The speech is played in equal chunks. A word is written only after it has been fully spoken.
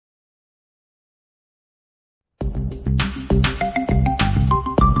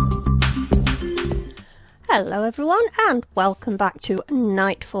Hello everyone and welcome back to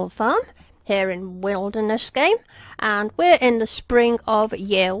Nightfall Farm here in Wilderness Game, and we're in the spring of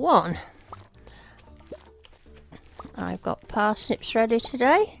year 1. I've got parsnips ready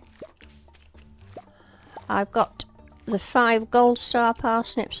today. I've got the 5 gold star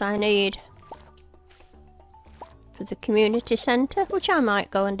parsnips I need for the community centre, which I might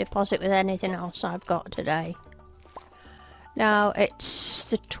go and deposit with anything else I've got today. Now it's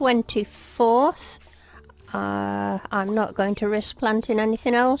the 24th. I'm not going to risk planting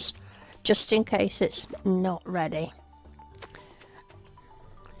anything else, just in case it's not ready.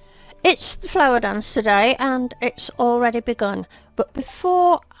 It's the flower dance today, and it's already begun. But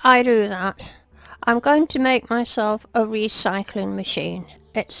before I do that, I'm going to make myself a recycling machine.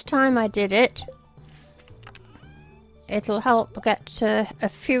 It's time I did it. It'll help get a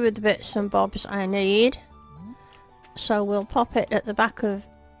few of the bits and bobs I need. So we'll pop it at the back of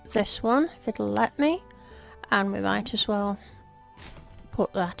this one, if it'll let me. And we might as well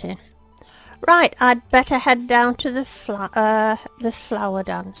put that in. Right, I'd better head down to the flower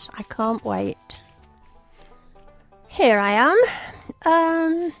dance. I can't wait. Here I am.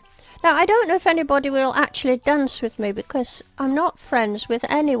 Now I don't know if anybody will actually dance with me because I'm not friends with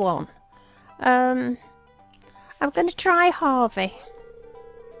anyone. I'm going to try Harvey.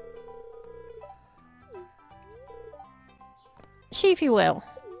 See if you will.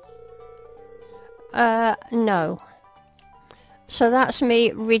 No. So that's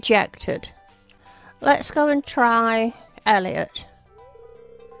me rejected. Let's go and try Elliot.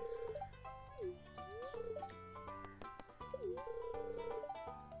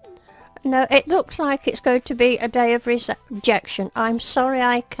 No, it looks like it's going to be a day of rejection. I'm sorry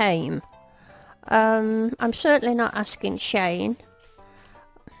I came. I'm certainly not asking Shane.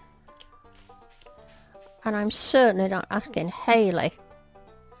 And I'm certainly not asking Haley.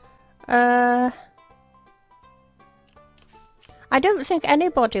 I don't think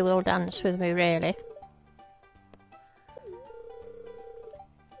anybody will dance with me, really.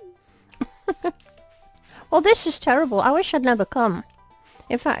 Well, this is terrible. I wish I'd never come.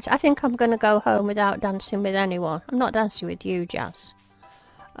 In fact, I think I'm going to go home without dancing with anyone. I'm not dancing with you, Jazz.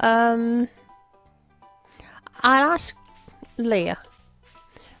 I'll ask Leah,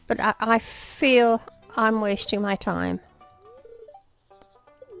 but I feel I'm wasting my time.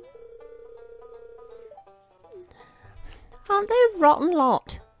 Aren't they a rotten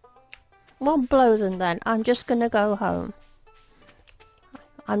lot? Well, blow them then. I'm just going to go home.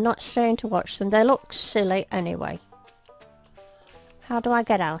 I'm not staying to watch them. They look silly anyway. How do I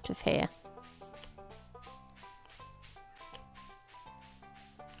get out of here?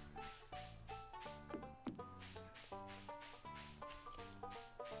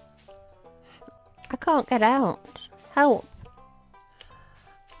 I can't get out. Help.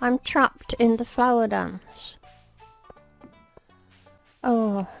 I'm trapped in the flower dance.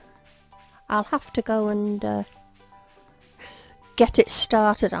 Oh, I'll have to go and get it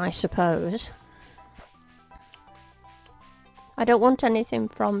started, I suppose. I don't want anything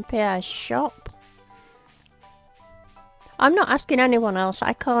from Pierre's shop. I'm not asking anyone else.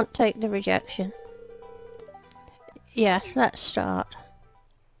 I can't take the rejection. Yes, let's start.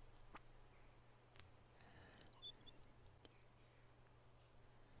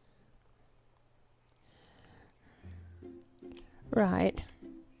 Right.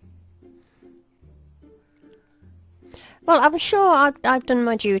 Well, I'm sure I've done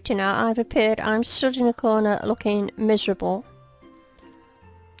my duty now. I've appeared. I'm stood in a corner looking miserable.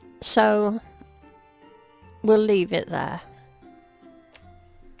 So, we'll leave it there.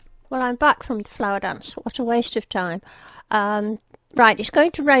 Well, I'm back from the flower dance. What a waste of time. Right, it's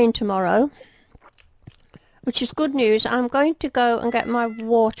going to rain tomorrow, which is good news. I'm going to go and get my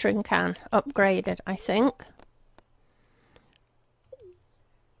watering can upgraded, I think.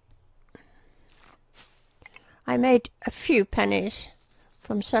 I made a few pennies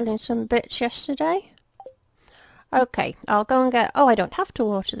from selling some bits yesterday. Okay, I'll go and get... Oh, I don't have to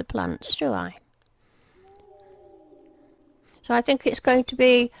water the plants, do I? So I think it's going to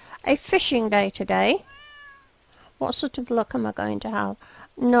be a fishing day today. What sort of luck am I going to have?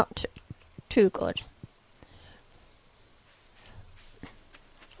 Not too good.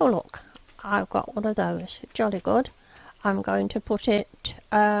 Oh, look. I've got one of those. Jolly good. I'm going to put it...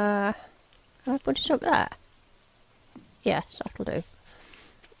 can I put it up there? Yes, that'll do.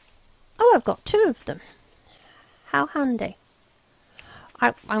 Oh, I've got 2 of them. How handy.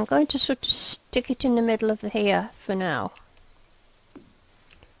 I'm going to sort of stick it in the middle of here for now.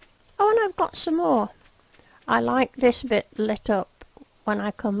 Oh, and I've got some more. I like this bit lit up when I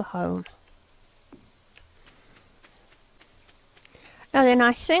come home. Now then,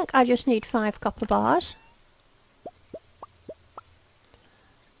 I think I just need 5 copper bars.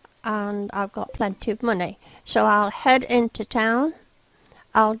 and I've got plenty of money. So I'll head into town.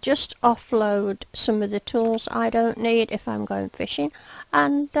 I'll just offload some of the tools I don't need if I'm going fishing,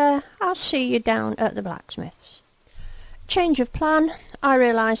 and I'll see you down at the blacksmith's. Change of plan. I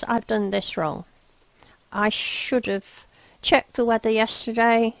realise I've done this wrong. I should have checked the weather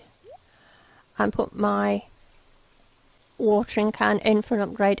yesterday and put my watering can in for an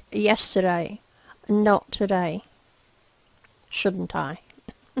upgrade yesterday, not today. Shouldn't I?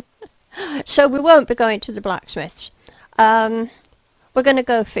 So we won't be going to the blacksmith's. We're going to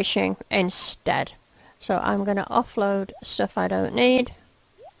go fishing instead. So I'm going to offload stuff I don't need.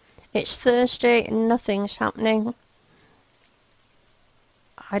 It's Thursday, nothing's happening.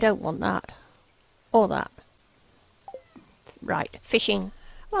 I don't want that. Or that. Right, fishing.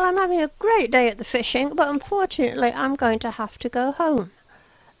 Well, I'm having a great day at the fishing, but unfortunately I'm going to have to go home.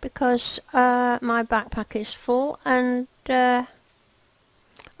 Because my backpack is full and...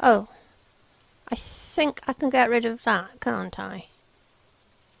 oh, I think I can get rid of that, can't I?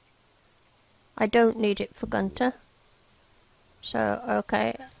 I don't need it for Gunter. So,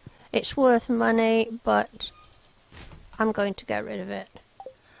 okay, it's worth money, but I'm going to get rid of it.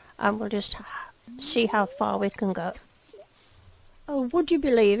 And we'll just see how far we can go. Oh, would you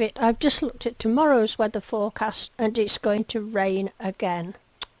believe it? I've just looked at tomorrow's weather forecast and it's going to rain again.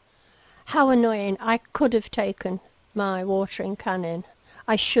 How annoying. I could have taken my watering can in.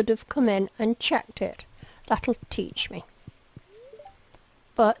 I should have come in and checked it. That'll teach me.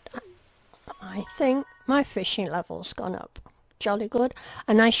 But I think my fishing level's gone up. Jolly good.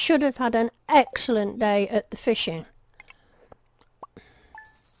 And I should have had an excellent day at the fishing.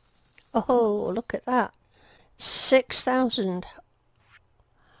 Oh, look at that. 6,000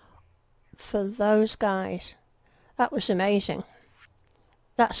 for those guys. That was amazing.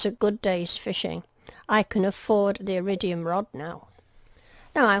 That's a good day's fishing. I can afford the iridium rod now.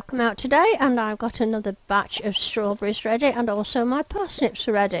 Now I've come out today and I've got another batch of strawberries ready and also my parsnips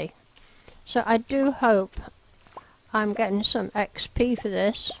are ready. So I do hope I'm getting some XP for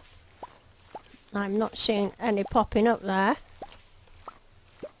this. I'm not seeing any popping up there.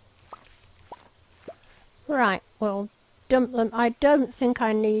 Right, we'll dump them. I don't think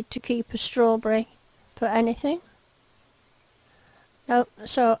I need to keep a strawberry for anything. Nope,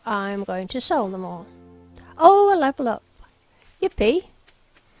 so I'm going to sell them all. Oh, a level up. Yippee.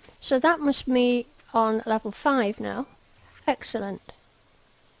 So that must be on level 5 now. Excellent.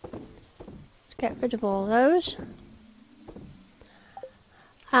 Let's get rid of all those.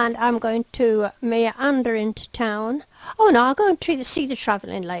 And I'm going to meander into town. Oh no, I'll go and see the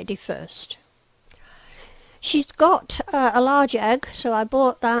travelling lady first. She's got a large egg, so I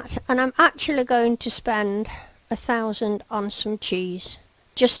bought that, and I'm actually going to spend 1,000 on some cheese,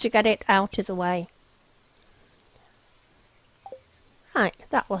 just to get it out of the way. Right,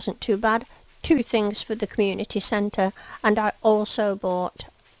 that wasn't too bad. 2 things for the community centre, and I also bought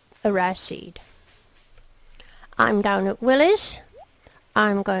a rare seed. I'm down at Willie's.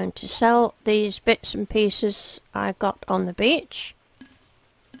 I'm going to sell these bits and pieces I got on the beach.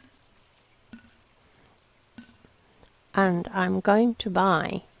 And I'm going to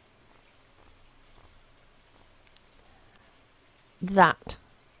buy that.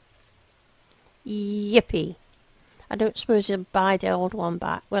 Yippee. I don't suppose he'll buy the old one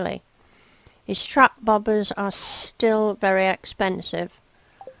back, will he? His trap bobbers are still very expensive.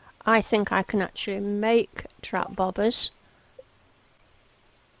 I think I can actually make trap bobbers.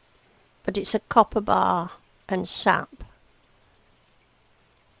 But it's a copper bar and sap.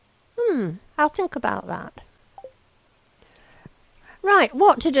 I'll think about that. Right,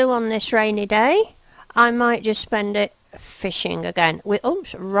 what to do on this rainy day? I might just spend it fishing again. With,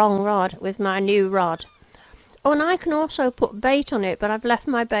 oops, wrong rod, with my new rod. Oh, and I can also put bait on it, but I've left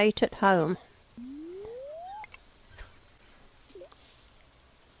my bait at home.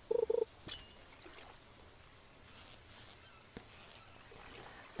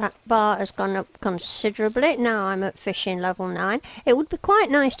 That bar has gone up considerably. Now I'm at fishing level 9. It would be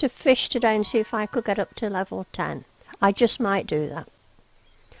quite nice to fish today and see if I could get up to level 10. I just might do that.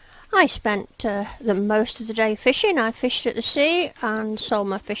 I spent the most of the day fishing. I fished at the sea and sold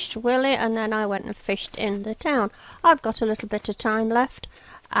my fish to Willie, and then I went and fished in the town. I've got a little bit of time left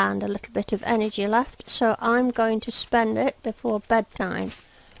and a little bit of energy left, so I'm going to spend it before bedtime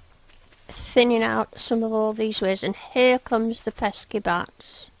thinning out some of all these ways. And here comes the pesky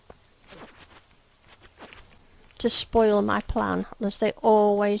bats to spoil my plan, as they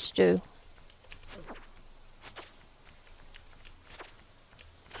always do.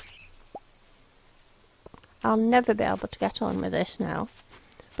 I'll never be able to get on with this now,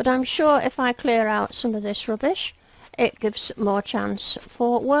 but I'm sure if I clear out some of this rubbish, it gives more chance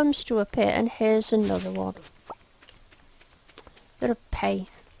for worms to appear. And here's another one. Bit of pain.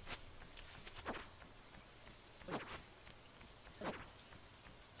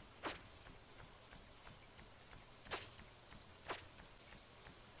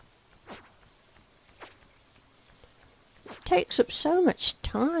 It takes up so much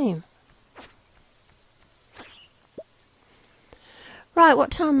time. Right,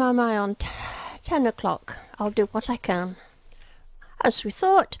 what time am I on? 10 o'clock. I'll do what I can. As we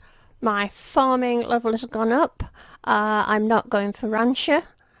thought, my farming level has gone up. I'm not going for rancher.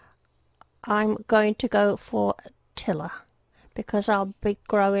 I'm going to go for tiller because I'll be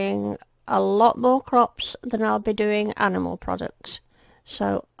growing a lot more crops than I'll be doing animal products.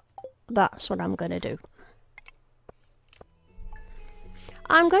 So that's what I'm going to do.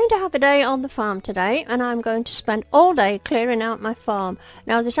 I'm going to have a day on the farm today, and I'm going to spend all day clearing out my farm.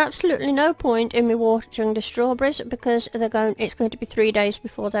 Now there's absolutely no point in me watering the strawberries because it's going to be 3 days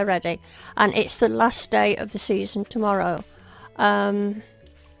before they're ready, and it's the last day of the season tomorrow.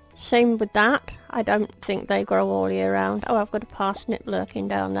 Same with that. I don't think they grow all year round. Oh, I've got a parsnip lurking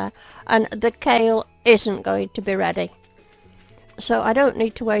down there, and the kale isn't going to be ready. So I don't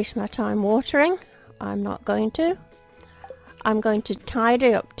need to waste my time watering. I'm not going to. I'm going to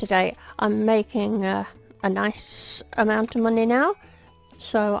tidy up today. I'm making a nice amount of money now,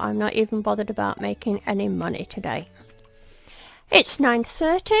 so I'm not even bothered about making any money today. It's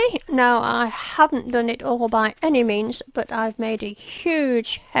 9:30. Now I haven't done it all by any means, but I've made a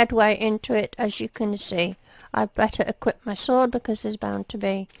huge headway into it, as you can see. I'd better equip my sword because there's bound to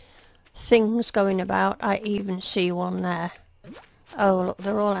be things going about. I even see one there. Oh look,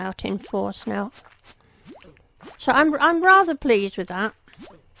 they're all out in force now. So I'm rather pleased with that.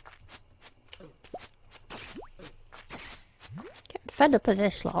 Getting fed up of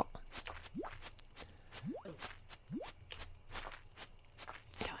this lot.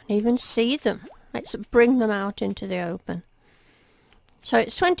 Can't even see them. Let's bring them out into the open. So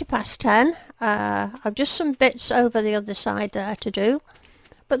it's 20 past 10. I've just some bits over the other side there to do,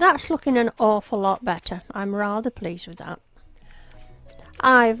 but that's looking an awful lot better. I'm rather pleased with that.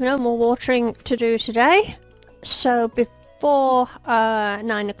 I've no more watering to do today. So before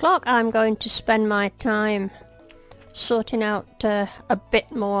 9 o'clock I'm going to spend my time sorting out a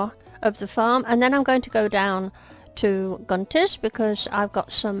bit more of the farm, and then I'm going to go down to Gunter's because I've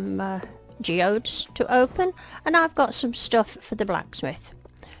got some geodes to open, and I've got some stuff for the blacksmith.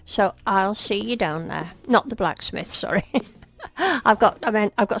 So I'll see you down there. Not the blacksmith, sorry. I've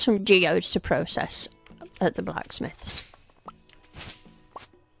got some geodes to process at the blacksmith's.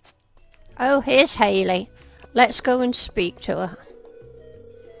 Oh, here's Hayley. Let's go and speak to her.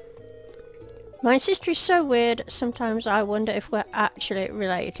 My sister is so weird, sometimes I wonder if we're actually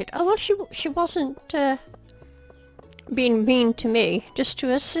related. Oh, well, she wasn't being mean to me, just to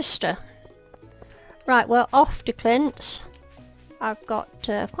her sister. Right, well, off to Clint's. I've got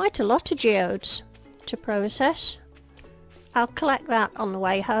quite a lot of geodes to process. I'll collect that on the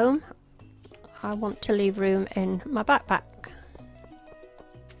way home. I want to leave room in my backpack.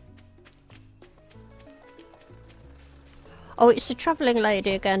 Oh, it's the travelling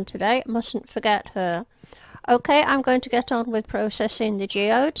lady again today. Mustn't forget her. Okay, I'm going to get on with processing the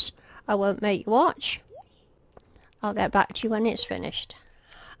geodes. I won't make you watch. I'll get back to you when it's finished.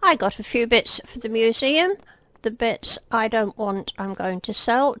 I got a few bits for the museum. The bits I don't want I'm going to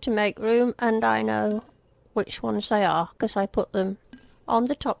sell to make room, and I know which ones they are because I put them on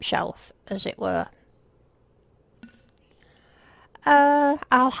the top shelf, as it were.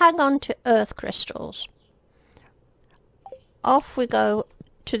 I'll hang on to earth crystals. Off we go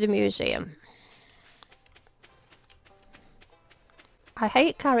to the museum. I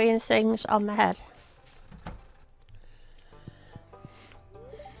hate carrying things on my head.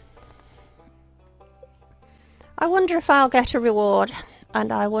 I wonder if I'll get a reward,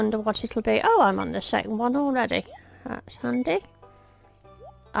 and I wonder what it'll be. Oh, I'm on the second one already. That's handy.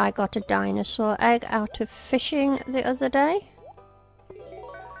 I got a dinosaur egg out of fishing the other day.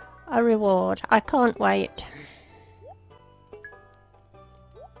 A reward. I can't wait.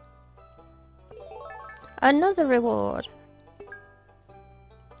 Another reward.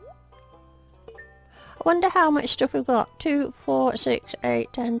 I wonder how much stuff we've got. 2, 4, 6,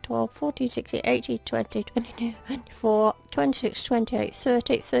 8, 10, 12, 14, 16, 18, 20, 22, 24, 26, 28,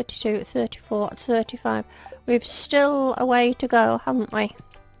 30, 32, 34, 35. We've still a way to go, haven't we?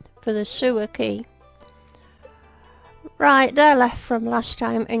 For the sewer key. Right, they're left from last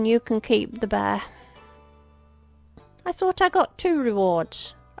time, and you can keep the bear. I thought I got 2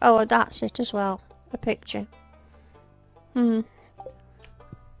 rewards. Oh, that's it as well. A picture.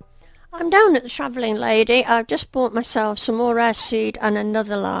 I'm down at the Travelling Lady. I've just bought myself some more rare seed and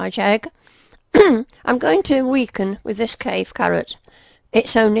another large egg. I'm going to weaken with this cave carrot.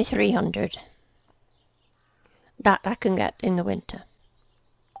 It's only 300. That I can get in the winter.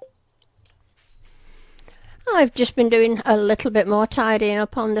 I've just been doing a little bit more tidying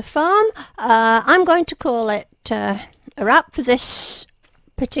up on the farm. I'm going to call it a wrap for this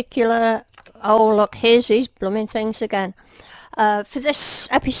particular... Oh look, here's these blooming things again. For this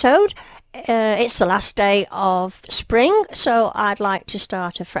episode, it's the last day of spring, so I'd like to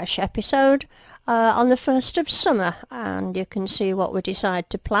start a fresh episode on the 1st of summer, and you can see what we decide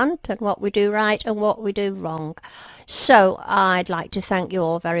to plant and what we do right and what we do wrong. So I'd like to thank you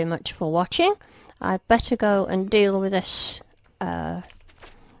all very much for watching. I'd better go and deal with this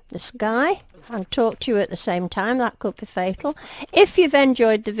this guy and talk to you at the same time. That could be fatal. If you've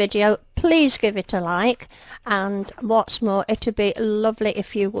enjoyed the video, please give it a like, and what's more, it'd be lovely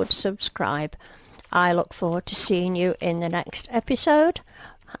if you would subscribe. I look forward to seeing you in the next episode,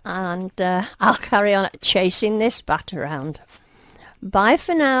 and I'll carry on chasing this bat around. Bye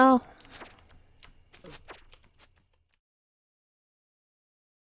for now.